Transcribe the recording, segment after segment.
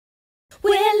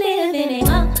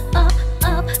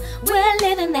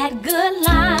living that good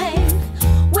life.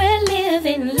 We're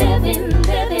living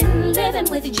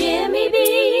with Jimmy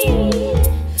B.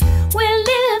 We're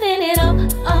living it up.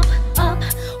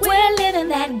 We're living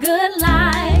that good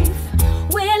life.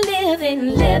 We're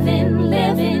living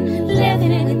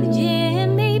with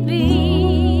Jimmy B.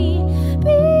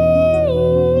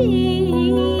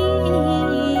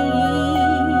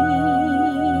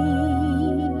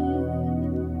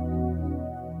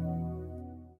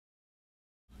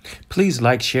 Please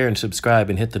like, share, and subscribe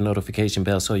and hit the notification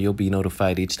bell so you'll be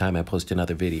notified each time I post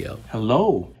another video.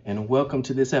 Hello, and welcome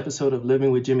to this episode of Living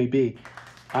with Jimmy B.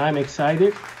 I'm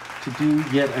excited to do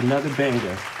yet another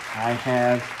banger. I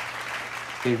have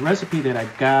a recipe that I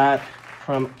got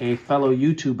from a fellow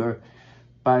YouTuber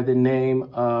by the name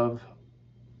of,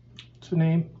 what's her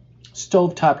name?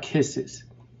 Stovetop Kisses.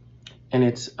 And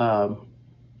it's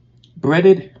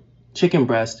breaded chicken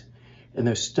breast, and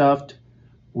they're stuffed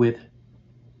with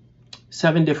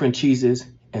 7 different cheeses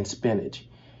and spinach.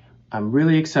 I'm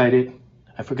really excited.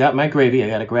 I forgot my gravy. I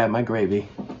gotta grab my gravy.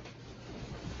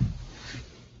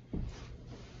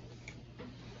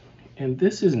 And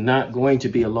this is not going to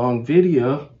be a long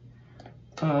video,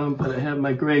 but I have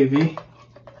my gravy.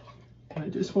 I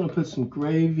just want to put some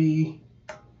gravy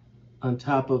on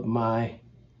top of my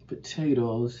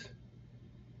potatoes.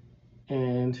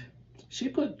 And she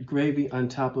put gravy on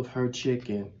top of her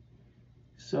chicken.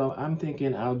 So I'm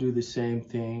thinking I'll do the same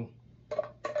thing.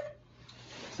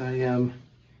 So I am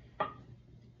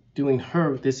doing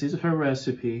this is her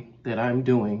recipe that I'm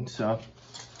doing. So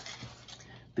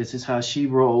this is how she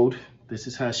rolled. This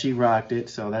is how she rocked it.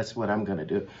 So that's what I'm gonna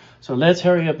do. So let's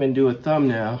hurry up and do a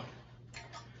thumbnail.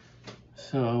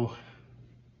 So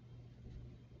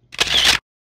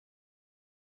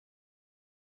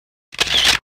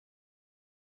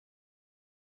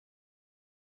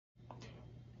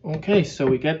okay, so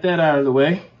we got that out of the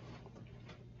way.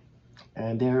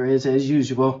 And there is, as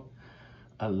usual,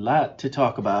 a lot to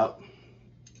talk about.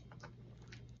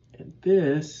 And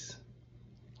this,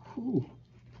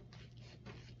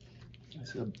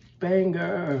 it's a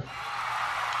banger.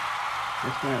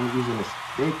 That's why I'm using a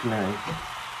steak knife.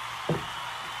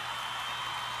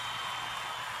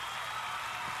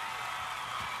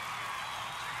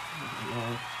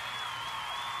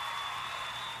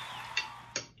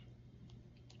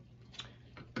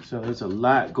 So there's a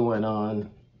lot going on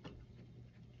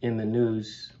in the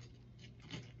news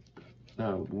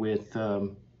with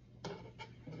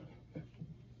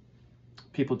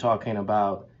people talking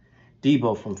about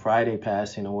Deebo from Friday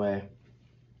passing away.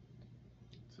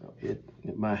 So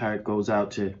my heart goes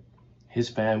out to his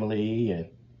family, and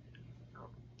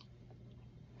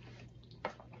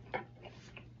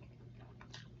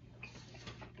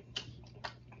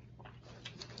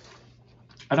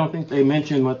I don't think they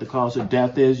mentioned what the cause of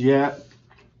death is yet.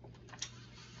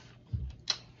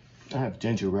 I have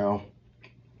ginger ale,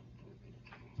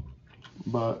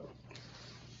 but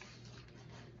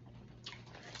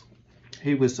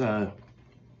he was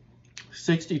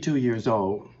 62 years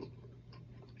old,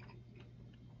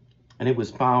 and it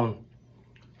was found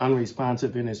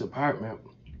unresponsive in his apartment.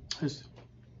 His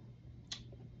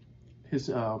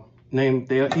name,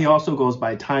 he also goes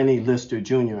by Tiny Lister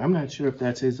Jr. I'm not sure if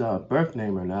that's his birth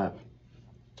name or not,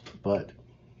 but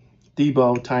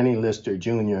Deebo Tiny Lister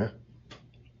Jr.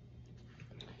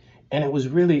 And it was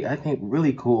really, I think,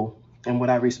 really cool. And what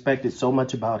I respected so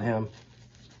much about him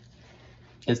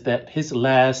is that his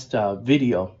last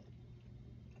video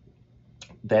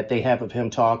that they have of him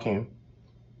talking,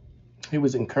 he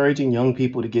was encouraging young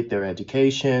people to get their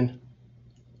education,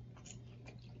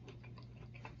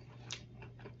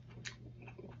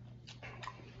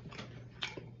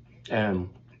 and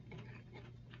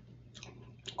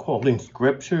quoting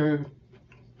scripture.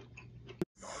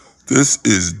 This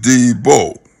is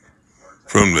Deebo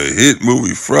from the hit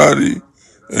movie Friday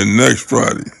and Next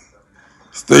Friday.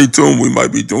 Stay tuned, we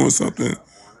might be doing something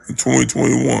in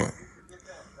 2021.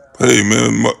 Hey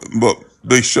man, but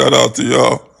big shout out to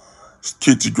y'all.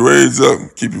 Keep your grades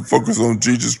up, keep your focus on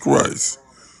Jesus Christ.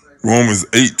 Romans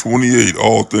 8:28,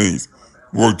 all things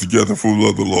work together for the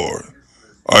love of the Lord.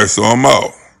 Alright, so I'm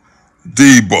out.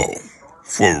 Deebo,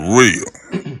 for real.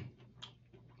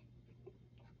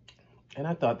 And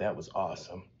I thought that was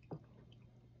awesome.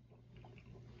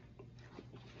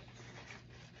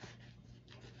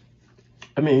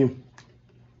 I mean,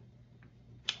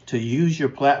 to use your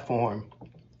platform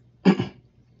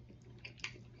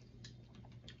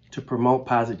to promote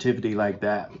positivity like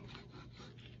that,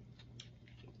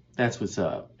 that's what's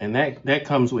up. And that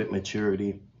comes with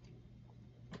maturity.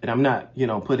 And I'm not,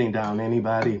 putting down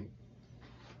anybody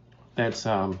that's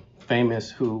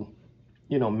famous who,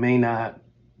 may not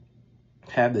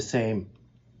have the same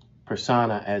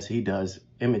persona as he does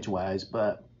image-wise,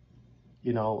 but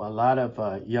you know, a lot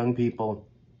of young people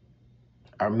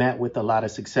are met with a lot of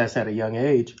success at a young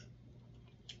age.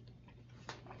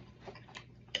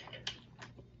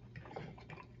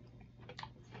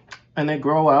 And they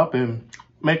grow up and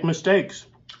make mistakes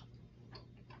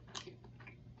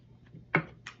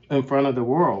in front of the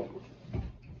world.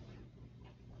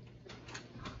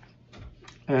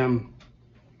 And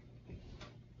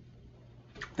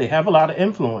they have a lot of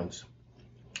influence.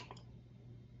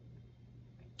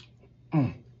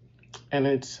 And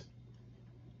it's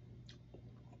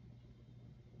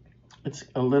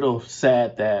a little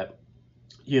sad that,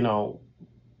 you know,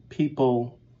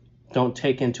 people don't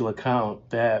take into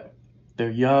account that they're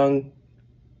young,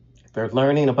 they're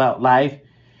learning about life,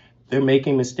 they're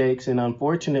making mistakes, and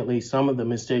unfortunately, some of the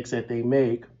mistakes that they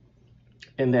make,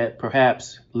 and that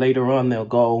perhaps later on they'll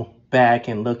go back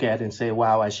and look at and say,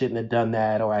 wow, I shouldn't have done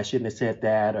that, or I shouldn't have said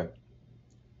that, or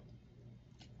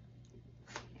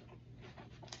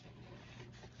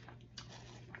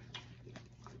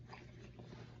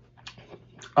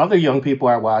other young people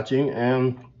are watching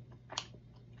and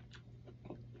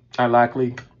are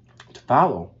likely to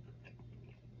follow.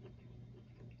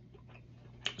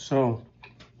 So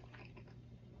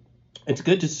it's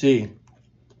good to see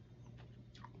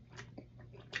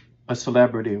a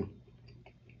celebrity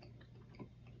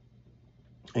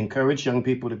encourage young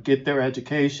people to get their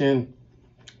education,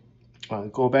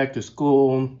 go back to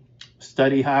school,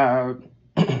 study hard,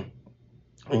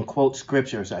 and quote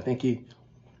scriptures. I think he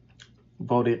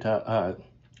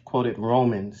quoted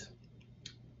Romans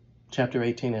chapter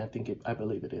 18, I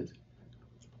believe it is.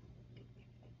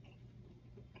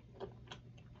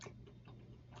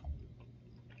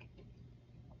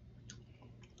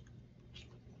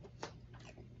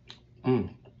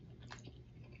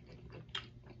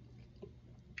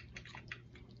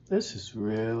 This is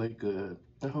really good.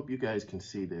 I hope you guys can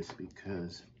see this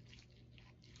because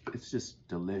it's just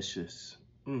delicious.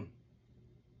 I'm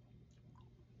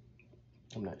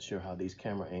not sure how these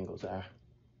camera angles are.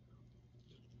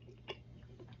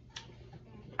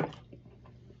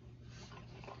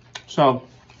 So,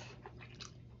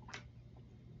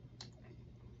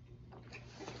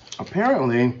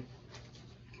 apparently,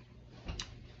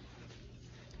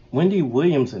 Wendy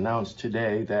Williams announced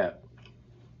today that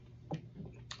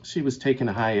she was taking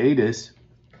a hiatus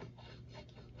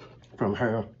from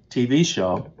her TV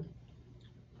show,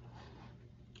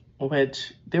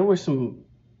 which there were some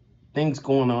things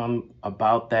going on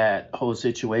about that whole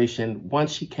situation.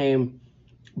 Once she came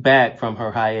back from her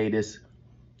hiatus,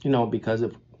 you know, because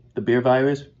of the beer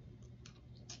virus,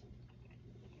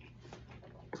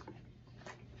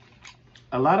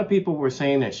 a lot of people were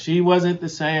saying that she wasn't the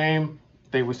same.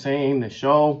 They were saying the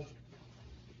show,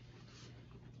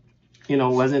 you know,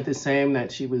 wasn't the same,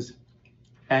 that she was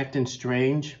acting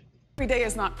strange. Every day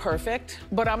is not perfect,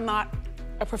 but I'm not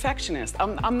a perfectionist.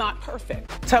 I'm not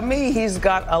perfect. To me, he's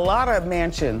got a lot of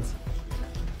mansions.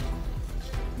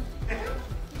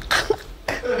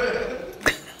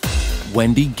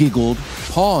 Wendy giggled,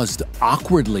 paused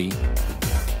awkwardly,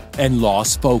 and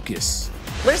lost focus.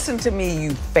 Listen to me,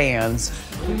 you fans.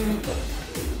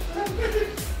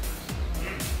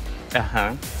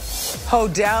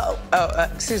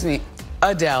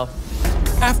 Adele.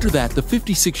 After that, the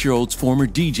 56-year-old's former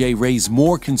DJ raised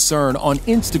more concern on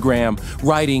Instagram,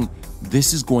 writing,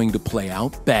 "This is going to play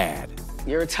out bad."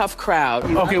 You're a tough crowd.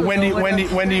 Okay, Wendy,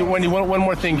 one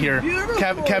more thing here.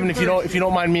 Kevin, if you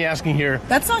don't mind me asking here.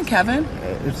 That's not Kevin.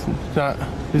 It's not.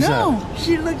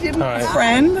 She looked at me. All right.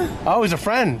 Friend. Oh, he's a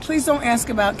friend. Please don't ask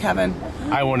about Kevin.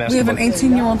 I won't ask. We have an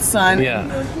 18-year-old son. Yeah.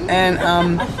 And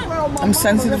I'm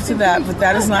sensitive to that, but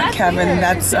that is not Kevin.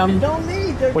 That's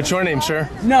What's your name, sir?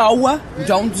 No,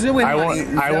 don't do it. I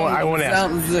won't ask.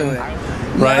 Don't do it.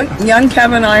 Right. Young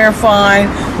Kevin and I are fine.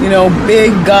 You know,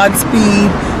 big Godspeed,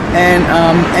 and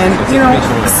you know,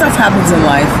 stuff happens in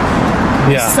life.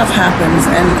 Yeah. Stuff happens,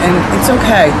 and it's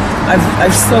okay.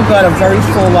 I've still got a very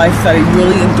full life that I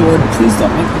really endured. Please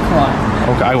don't make me cry.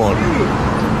 Okay, I won't.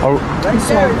 I'm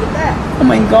sorry. Oh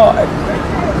my God.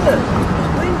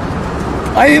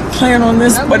 I didn't plan on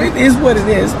this, but it is what it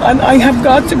is. I have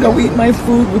got to go eat my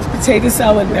food with potato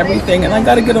salad and everything, and I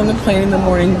got to get on the plane in the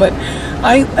morning, but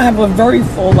I have a very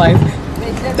full life.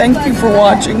 Thank you for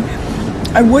watching.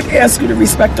 I would ask you to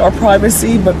respect our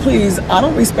privacy, but please, I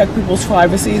don't respect people's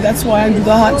privacy. That's why I do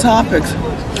the hot topics.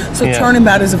 So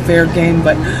Turnabout is a fair game,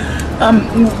 but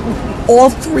all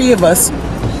three of us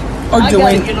are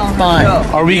doing fine.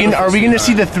 Are we gonna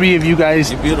see the three of you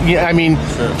guys? Yeah, I mean,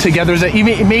 together,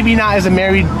 even maybe not as a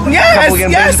married couple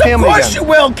again, but as a family of course again. you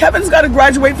will. Kevin's got to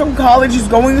graduate from college. He's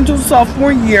going into his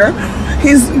sophomore year.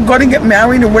 He's going to get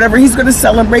married or whatever. He's going to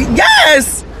celebrate.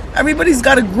 Yes, everybody's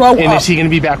got to grow up. And is he going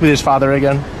to be back with his father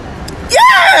again?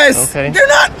 Yes. Okay. They're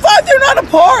not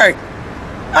apart.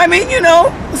 I mean, you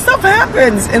know, stuff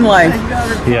happens in life.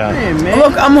 Yeah.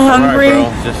 Look, I'm hungry,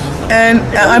 and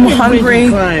I'm hungry,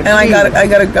 and I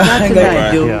gotta go.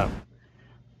 Yeah.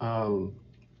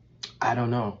 I don't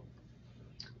know.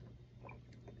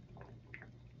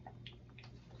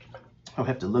 I'll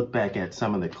have to look back at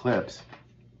some of the clips.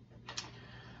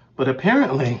 But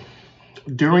apparently,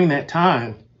 during that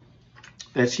time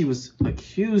that she was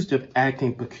accused of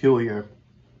acting peculiar,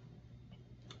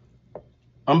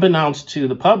 unbeknownst to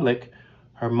the public,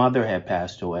 her mother had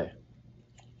passed away.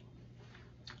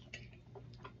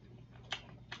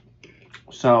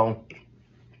 So,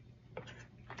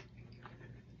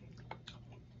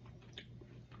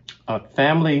 a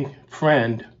family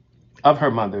friend of her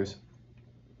mother's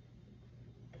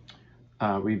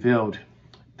revealed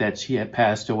that she had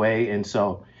passed away, and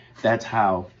so that's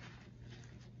how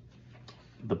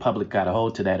the public got a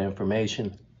hold to that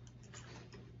information.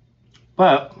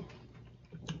 But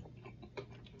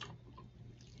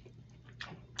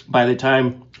by the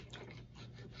time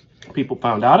people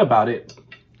found out about it,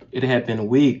 it had been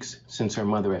weeks since her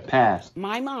mother had passed.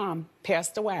 My mom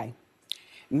passed away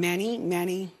many,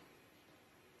 many,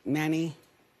 many,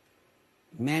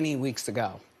 many weeks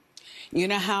ago. You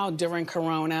know how during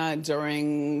Corona,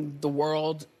 during the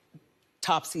world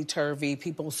topsy-turvy,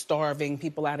 people starving,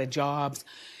 people out of jobs,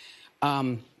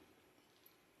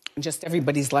 just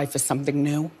everybody's life is something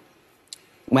new?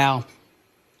 Well,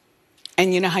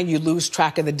 and you know how you lose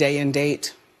track of the day and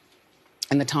date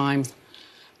and the time?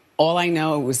 All I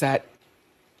know was that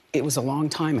it was a long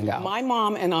time ago. My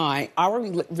mom and our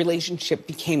relationship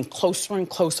became closer and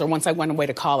closer once I went away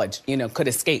to college, you know, could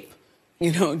escape,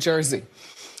 you know, Jersey.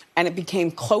 And it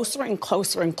became closer and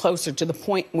closer and closer to the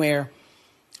point where,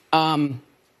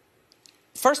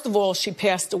 first of all, she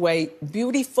passed away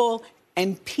beautiful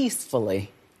and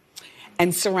peacefully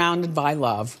and surrounded by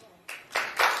love.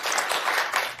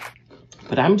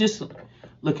 But I'm just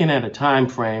looking at a time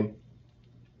frame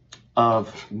of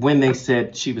when they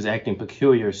said she was acting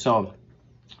peculiar. So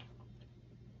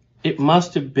it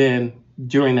must have been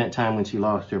during that time when she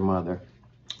lost her mother.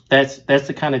 That's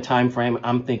the kind of time frame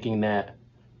I'm thinking that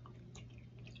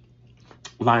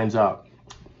lines up.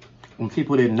 When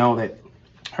people didn't know that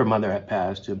her mother had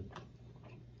passed. And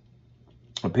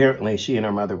apparently she and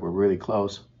her mother were really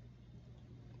close.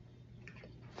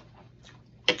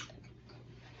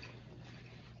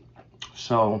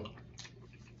 So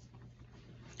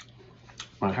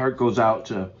my heart goes out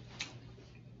to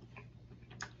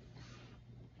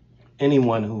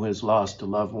anyone who has lost a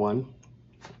loved one.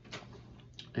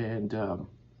 And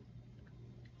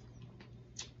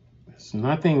it's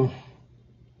nothing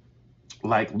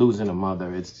like losing a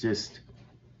mother. It's just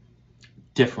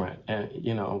different. And,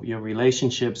 you know, your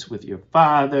relationships with your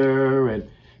father and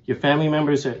your family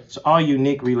members, it's all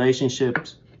unique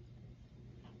relationships.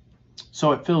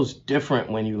 So it feels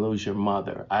different when you lose your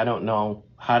mother. I don't know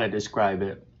how to describe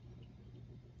it,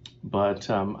 but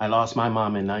I lost my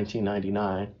mom in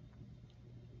 1999.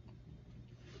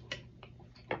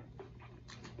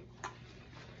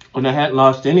 And I hadn't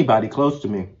lost anybody close to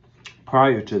me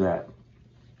prior to that.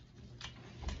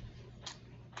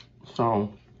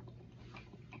 So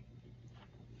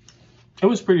it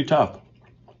was pretty tough.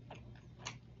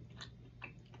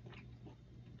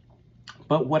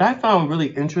 But what I found really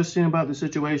interesting about the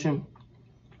situation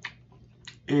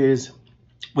is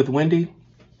with Wendy,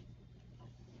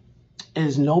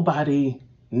 is nobody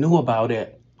knew about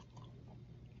it.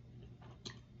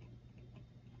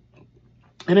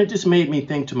 And it just made me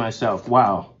think to myself,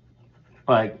 wow,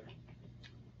 like,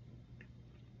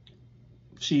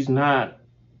 she's not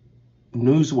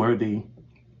newsworthy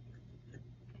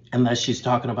unless she's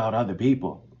talking about other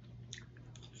people.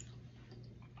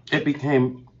 It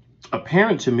became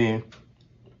apparent to me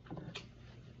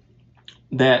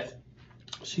that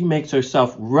she makes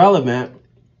herself relevant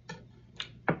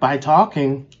by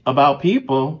talking about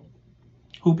people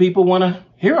who people want to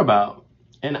hear about.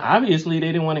 And obviously they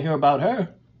didn't want to hear about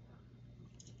her.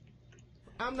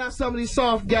 I'm not some of these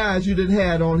soft guys you done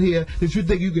had on here that you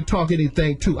think you can talk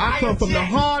anything to. I come from the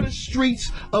hardest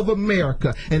streets of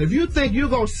America. And if you think you're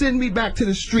going to send me back to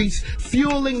the streets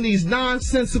fueling these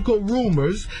nonsensical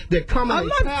rumors that come in a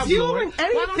tabloid, I'm not fueling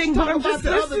anything, but I'm just the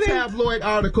listening. other tabloid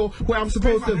article where I'm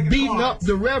supposed to beat up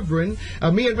the Reverend,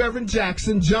 me and Reverend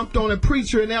Jackson jumped on a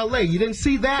preacher in L.A. You didn't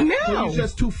see that? No. Or you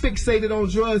just too fixated on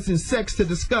drugs and sex to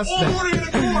discuss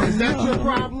that? Is that your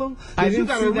problem? You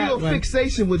got a real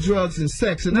fixation with drugs and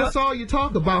sex. And that's all you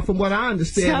talk about from what I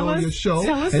understand on your show.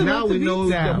 And now we know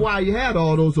why you had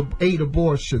all those 8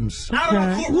 abortions.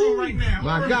 Right now.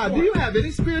 My God, do you have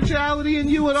any spirituality in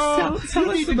you at all?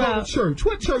 You need to go to church.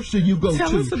 What church do you go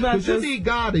to? Because you need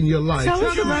God in your life. Tell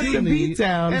us about the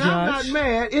beatdown, And Judge. I'm not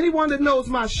mad. Anyone that knows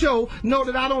my show know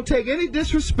that I don't take any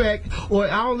disrespect or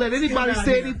I don't let anybody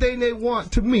say anything they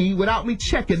want to me without me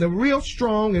checking them real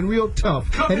strong and real tough.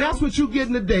 And that's what you're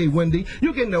getting today, Wendy.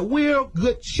 You're getting a real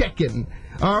good checking.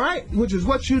 All right, which is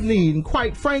what you need, and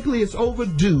quite frankly, it's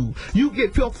overdue. You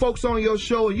get folks on your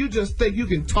show, and you just think you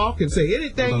can talk and say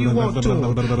anything you want to them.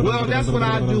 Well, that's what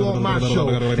I do on my show,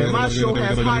 and my show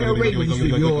has higher ratings than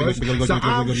yours. So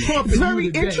I'm trumping Very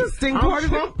you today. interesting I'm part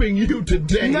of it. trumping you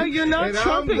today. No, you're not and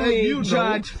trumping I'm letting me, you know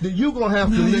Judge. that you're gonna have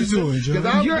to listen because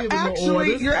I'm You're giving the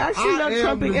actually orders. not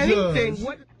trumping anything.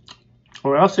 What?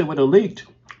 Or else it would have leaked.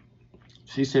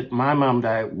 She said, my mom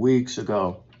died weeks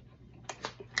ago.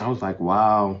 I was like,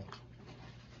 wow.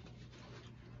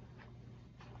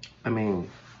 I mean,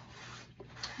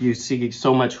 you see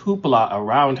so much hoopla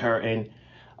around her, and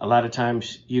a lot of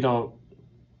times you don't,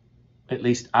 at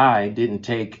least I didn't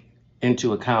take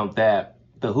into account that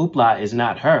the hoopla is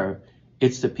not her.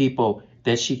 It's the people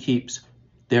that she keeps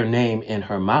their name in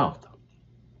her mouth.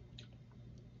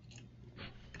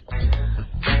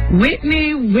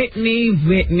 Whitney.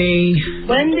 Wendy.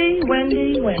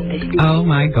 Oh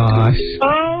my gosh.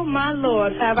 Oh my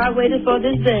Lord, have I waited for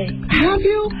this day? Have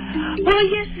you? Well,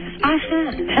 yes, I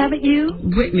have. Haven't you?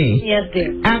 Whitney. Yes,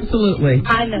 dear. Absolutely.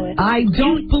 I know it. I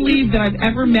don't believe that I've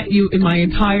ever met you in my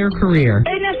entire career.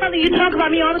 Ain't that something you talk about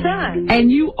me all the time?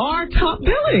 And you are top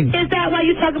billing. Is that why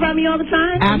you talk about me all the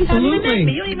time?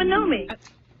 Absolutely. You don't even know me.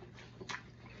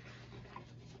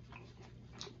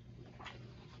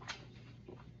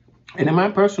 And in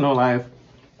my personal life,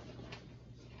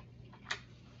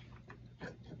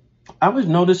 I was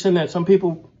noticing that some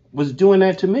people was doing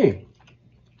that to me.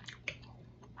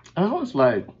 And I was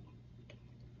like,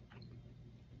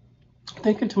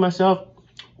 thinking to myself,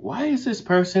 why is this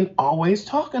person always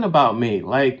talking about me?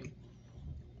 Like,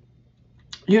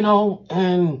 you know,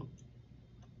 and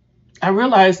I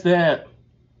realized that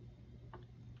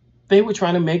they were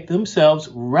trying to make themselves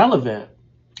relevant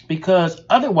because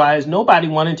otherwise nobody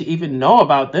wanted to even know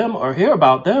about them or hear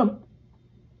about them.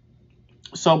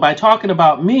 So by talking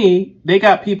about me, they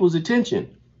got people's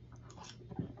attention.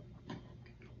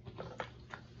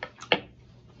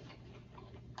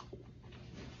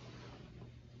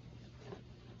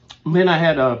 Then I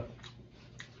had a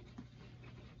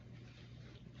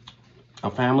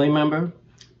family member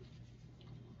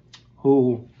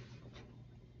who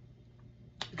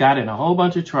got in a whole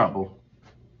bunch of trouble,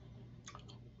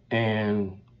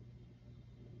 and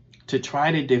to try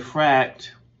to defract,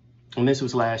 and this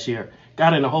was last year,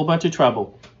 got in a whole bunch of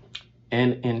trouble,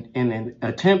 and in an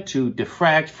attempt to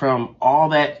defract from all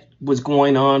that was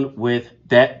going on with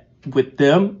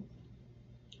them,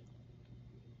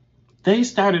 they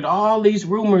started all these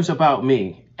rumors about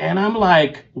me. And I'm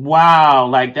like, wow,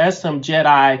 like that's some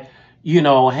Jedi, you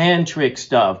know, hand trick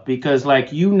stuff. Because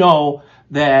like, you know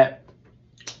that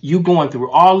you going through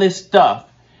all this stuff.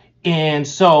 And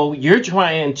so you're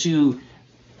trying to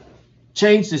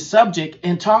change the subject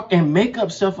and talk and make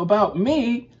up stuff about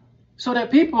me so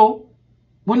that people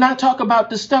will not talk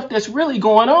about the stuff that's really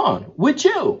going on with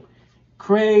you.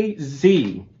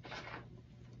 Crazy.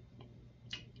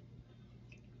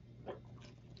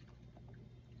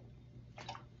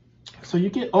 So you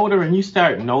get older and you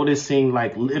start noticing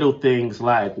like little things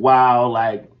like, wow,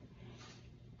 like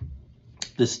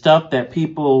the stuff that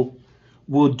people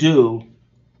will do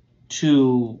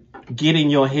to get in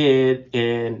your head,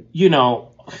 and, you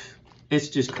know, it's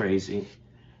just crazy,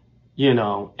 you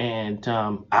know, and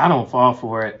I don't fall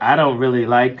for it. I don't really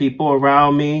like people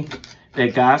around me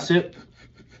that gossip,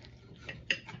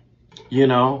 you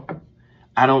know.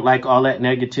 I don't like all that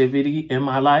negativity in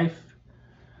my life,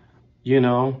 you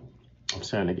know. I'm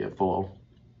starting to get full,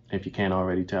 if you can't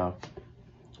already tell.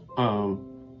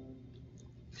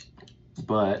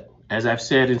 But as I've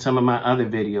said in some of my other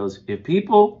videos, if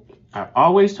people are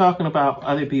always talking about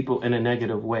other people in a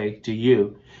negative way to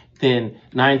you, then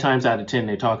 9 times out of 10,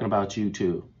 they're talking about you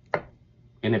too.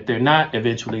 And if they're not,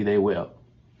 eventually they will.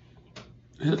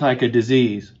 It's like a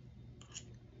disease.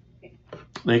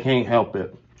 They can't help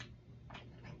it.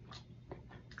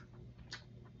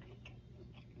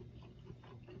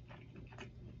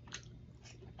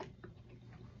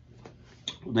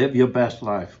 Live your best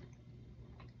life.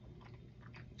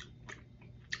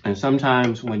 And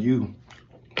sometimes when you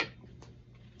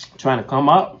trying to come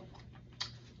up,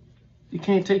 you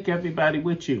can't take everybody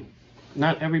with you.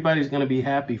 Not everybody's going to be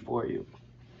happy for you.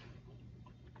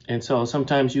 And so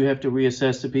sometimes you have to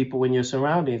reassess the people in your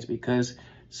surroundings, because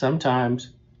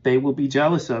sometimes they will be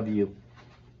jealous of you.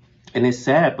 And it's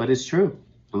sad, but it's true.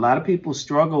 A lot of people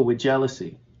struggle with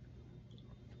jealousy.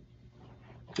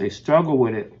 They struggle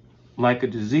with it like a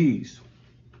disease.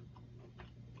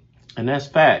 And that's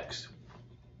facts.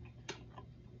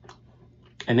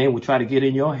 And they will try to get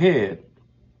in your head.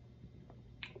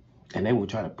 And they will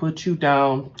try to put you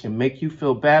down and make you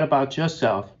feel bad about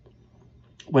yourself,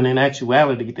 when in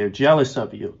actuality, they're jealous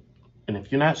of you. And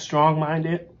if you're not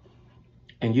strong-minded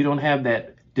and you don't have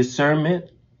that discernment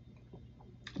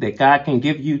that God can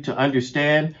give you to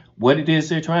understand what it is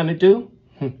they're trying to do,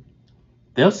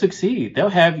 they'll succeed. They'll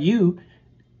have you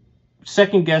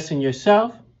second-guessing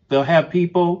yourself. They'll have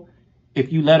people,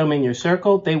 if you let them in your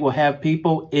circle, they will have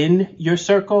people in your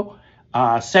circle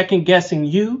second-guessing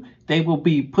you. They will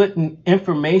be putting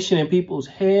information in people's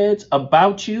heads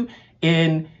about you,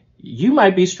 and you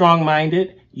might be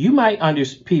strong-minded. You might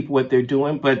understand what they're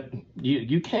doing, but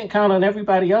you can't count on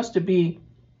everybody else to be,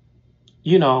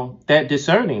 that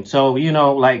discerning. So,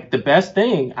 like the best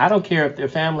thing, I don't care if they're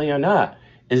family or not,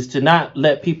 is to not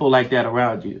let people like that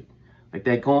around you. Like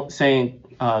that saying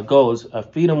goes,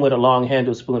 feed them with a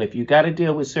long-handled spoon. If you got to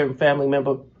deal with certain family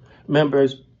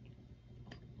members,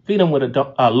 feed them with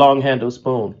a long-handled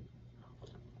spoon.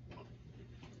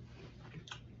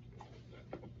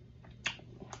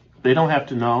 They don't have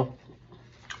to know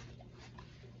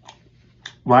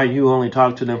why you only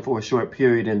talk to them for a short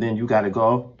period and then you got to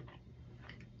go.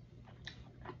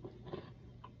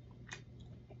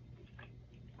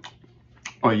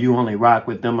 Or you only rock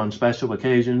with them on special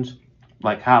occasions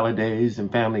like holidays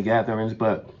and family gatherings,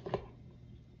 but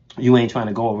you ain't trying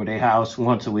to go over their house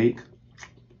once a week.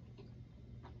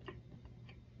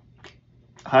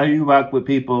 How you rock with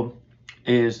people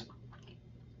is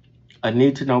a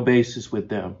need-to-know basis with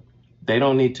them. They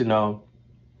don't need to know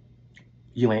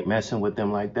you ain't messing with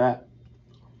them like that.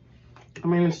 I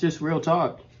mean, it's just real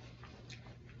talk.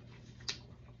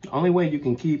 The only way you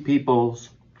can keep people's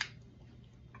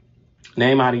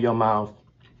name out of your mouth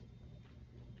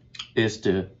is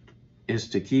to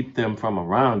keep them from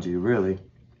around you, really.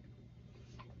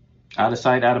 Out of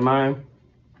sight, out of mind.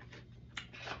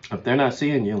 If they're not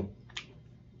seeing you,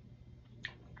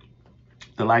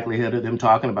 the likelihood of them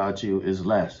talking about you is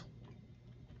less.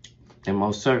 And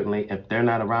most certainly, if they're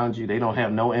not around you, they don't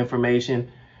have no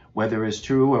information, whether it's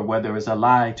true or whether it's a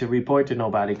lie, to report to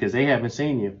nobody, because they haven't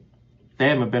seen you. They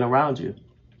haven't been around you.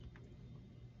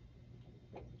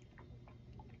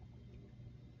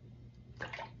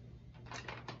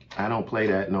 I don't play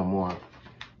that no more.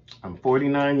 I'm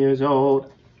 49 years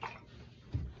old,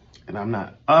 and I'm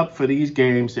not up for these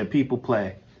games that people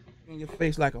play. In your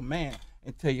face like a man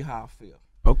and tell you how I feel.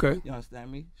 Okay. You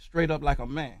understand me? Straight up like a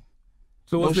man.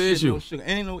 So what's the issue? No sugar.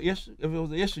 Ain't no issue. If it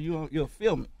was an issue, you'll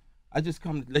feel me. I just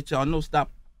come to let y'all know, stop,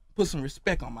 put some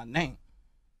respect on my name.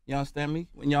 You understand me?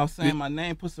 When y'all saying my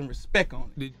name, put some respect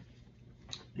on it.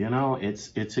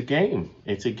 It's a game.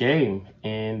 It's a game.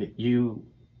 And you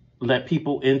let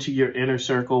people into your inner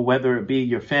circle, whether it be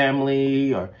your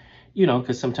family or,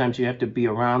 because sometimes you have to be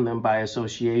around them by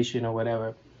association or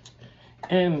whatever.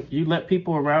 And you let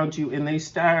people around you and they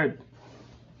start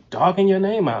dogging your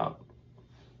name out.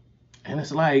 And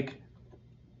it's like,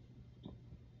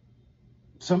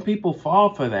 some people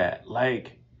fall for that.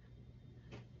 Like,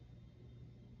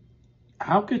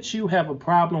 how could you have a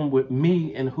problem with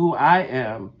me and who I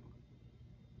am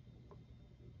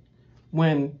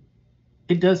when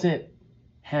it doesn't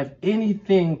have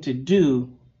anything to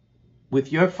do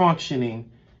with your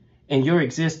functioning and your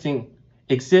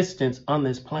existence on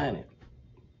this planet?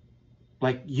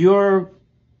 Like, you're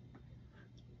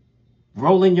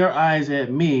rolling your eyes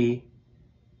at me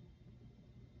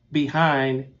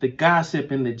behind the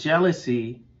gossip and the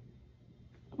jealousy.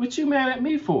 What you mad at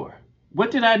me for?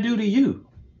 What did I do to you?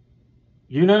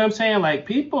 You know what I'm saying? Like,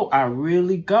 people are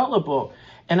really gullible.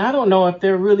 And I don't know if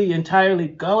they're really entirely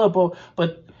gullible,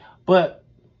 but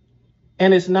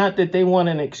and it's not that they want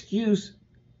an excuse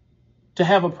to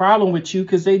have a problem with you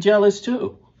because they jealous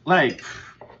too. Like,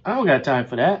 I don't got time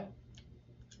for that.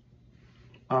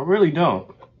 I really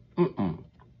don't.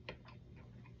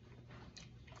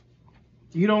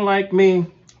 You don't like me?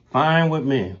 Fine with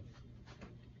me.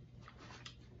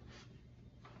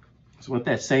 It's what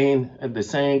the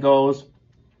saying goes,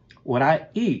 what I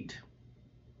eat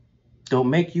don't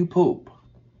make you poop.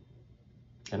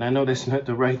 And I know that's not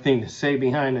the right thing to say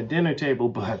behind the dinner table,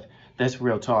 but that's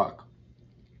real talk.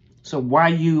 So why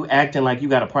you acting like you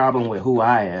got a problem with who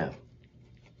I am,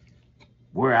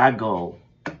 where I go,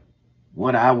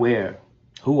 what I wear,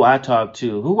 who I talk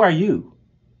to? Who are you?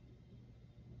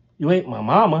 You ain't my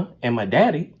mama and my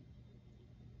daddy.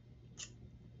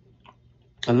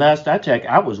 And last I checked,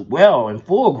 I was well and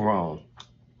full grown.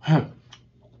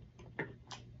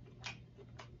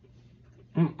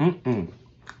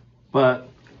 But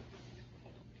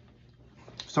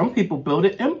some people build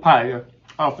an empire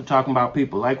off of talking about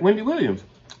people, like Wendy Williams.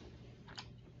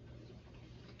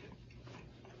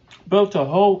 Built a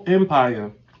whole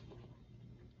empire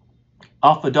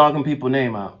off of dogging people's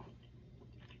name out.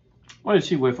 What is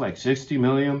she worth, like 60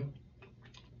 million?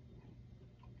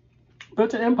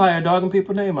 Built an empire dogging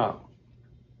people's name out.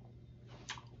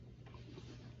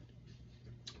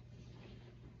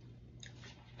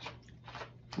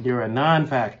 You're a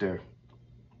non-factor.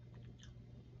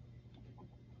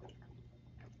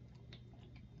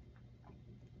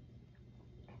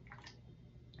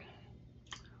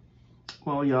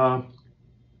 Well, y'all,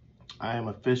 I am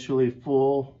officially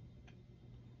full.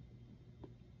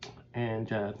 And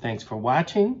thanks for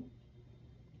watching.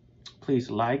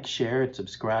 Please like, share, and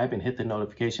subscribe, and hit the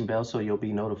notification bell so you'll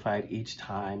be notified each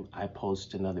time I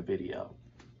post another video.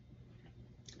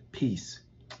 Peace,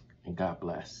 and God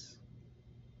bless.